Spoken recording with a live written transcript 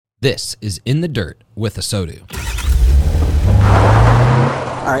This is In the Dirt with Automotive. All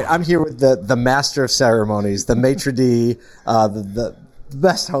right, I'm here with the master of ceremonies, the maitre d', the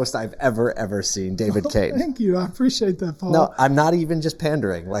best host I've ever seen, David Kain. Thank you. I appreciate that, Paul. No, I'm not even just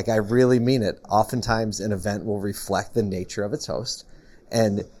pandering. Like, I really mean it. Oftentimes, an event will reflect the nature of its host,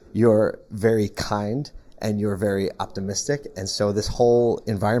 and you're very kind and you're very optimistic, and so this whole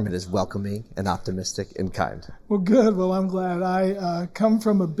environment is welcoming and optimistic and kind. Well, good. Well, I'm glad. I come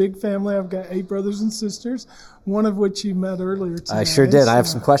from a big family. I've got 8 brothers and sisters, one of which you met earlier today. I sure did. I have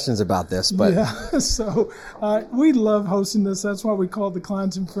some questions about this, but yeah. So we love hosting this. That's why we call it the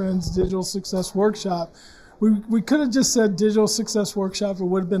Clients and Friends Digital Success Workshop. We could have just said Digital Success Workshop. It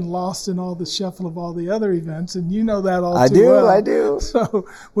would have been lost in all the shuffle of all the other events, and you know that all too well. I do. So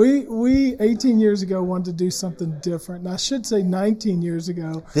we 18 years ago wanted to do something different. And I should say 19 years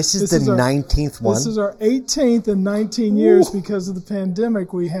ago. This is the 19th one? This is our 18th in 19 years. Because of the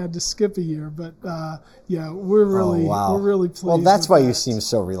pandemic. We had to skip a year, but yeah, we're really pleased. Well, that's why you seem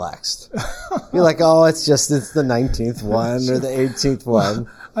so relaxed. You're like, oh, it's the 19th one or the 18th one.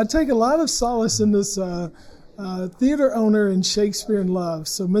 I take a lot of solace in this theater owner in Shakespeare in Love.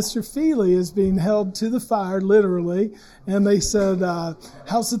 So Mr. Feely is being held to the fire, literally, and they said,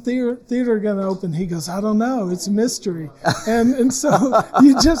 how's the theater going to open? He goes, I don't know. It's a mystery. And so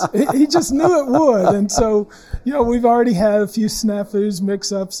he just knew it would. And so, we've already had a few snafus,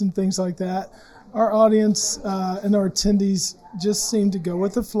 mix-ups, and things like that. Our audience and our attendees just seem to go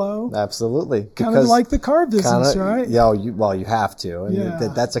with the flow. Absolutely. Kind of like the car business, right? Yeah, you have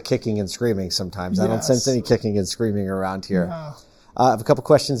to. That's a kicking and screaming sometimes. Yes. I don't sense any kicking and screaming around here. No. I have a couple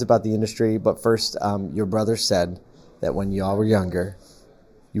questions about the industry, but first, your brother said that when you all were younger,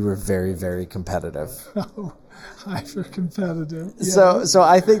 you were very, very competitive. Oh, hyper competitive. Yeah. So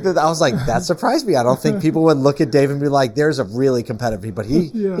I think that I was like, that surprised me. I don't think people would look at Dave and be like, there's a really competitive, but he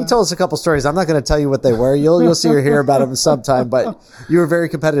told us a couple stories. I'm not going to tell you what they were. You'll see or hear about them sometime, but you were very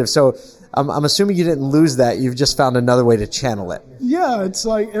competitive. So I'm assuming you didn't lose that. You've just found another way to channel it. Yeah, it's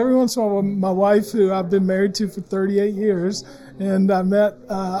like every once in a while, my wife, who I've been married to for 38 years, and I met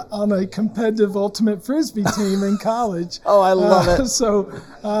on a competitive ultimate frisbee team in college. Oh, I love it. So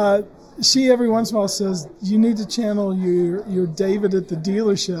she every once in a while says, you need to channel your David at the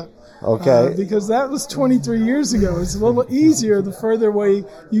dealership. Okay. Because that was 23 years ago. It's a little easier the further away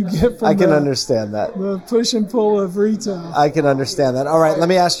you get from understand that. The push and pull of retail. I can understand that. All right, let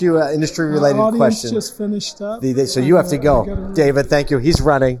me ask you an industry-related question. Just finished up. So you have to go. David, thank you. He's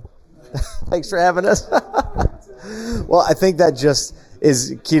running. Thanks for having us. Well, I think that just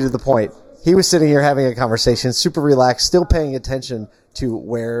is key to the point. He was sitting here having a conversation, super relaxed, still paying attention to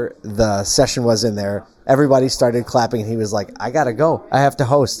where the session was in there. Everybody started clapping, and he was like, I got to go. I have to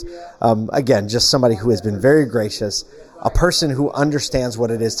host. Again, just somebody who has been very gracious, a person who understands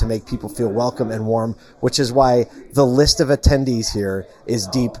what it is to make people feel welcome and warm, which is why the list of attendees here is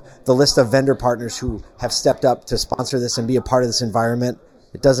deep. The list of vendor partners who have stepped up to sponsor this and be a part of this environment.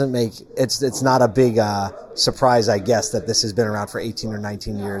 It's not a big surprise, I guess, that this has been around for 18 or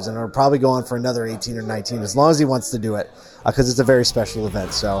 19 years, and it'll probably go on for another 18 or 19 as long as he wants to do it, because it's a very special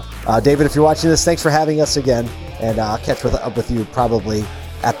event. So, David, if you're watching this, thanks for having us again, and I'll catch up with you probably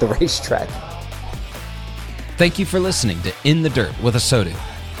at the racetrack. Thank you for listening to In the Dirt with Automotive.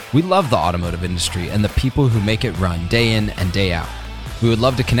 We love the automotive industry and the people who make it run day in and day out. We would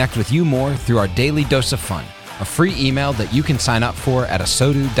love to connect with you more through our daily dose of fun, a free email that you can sign up for at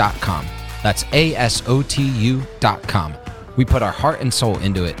asotu.com. That's ASOTU.com. We put our heart and soul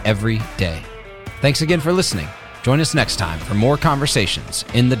into it every day. Thanks again for listening. Join us next time for more conversations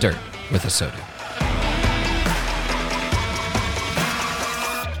in the dirt with Automotive.